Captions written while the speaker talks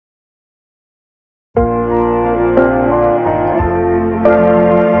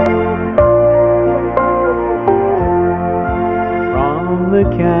the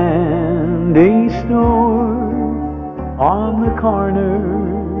candy store on the corner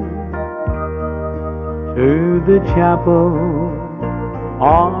to the chapel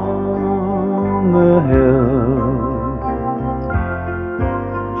on the hill.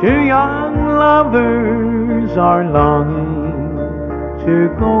 Two young lovers are longing to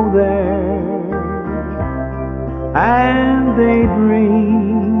go there, and they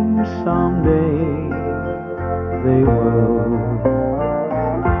dream someday they will.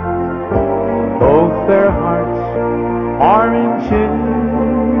 Both their hearts are in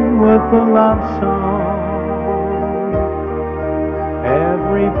tune with the love song.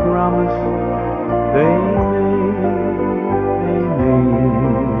 Every promise they made.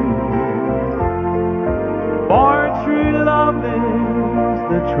 For true love is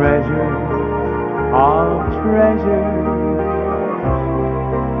the treasure of treasures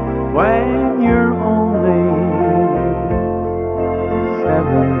when you're only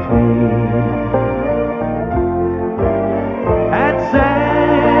 17. At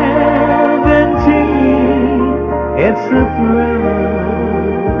 17, it's a thrill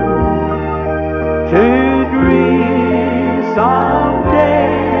to dream someday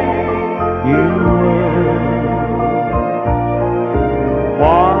you will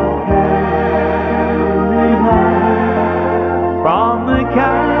walk hand in hand from the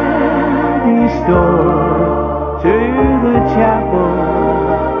candy store to the chapel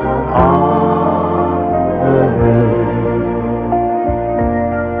on the hill.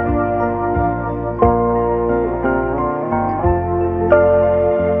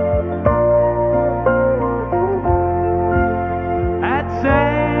 At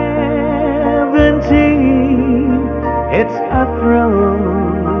 17, it's a thrill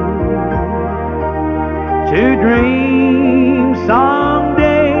to dream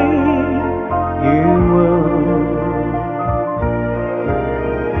someday you will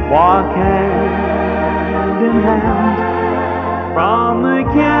walk hand in hand from the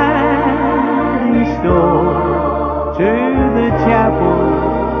candy store to the chapel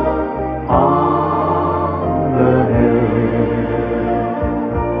on the hill.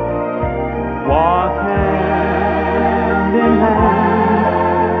 Walk hand in hand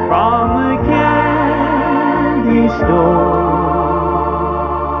from the candy store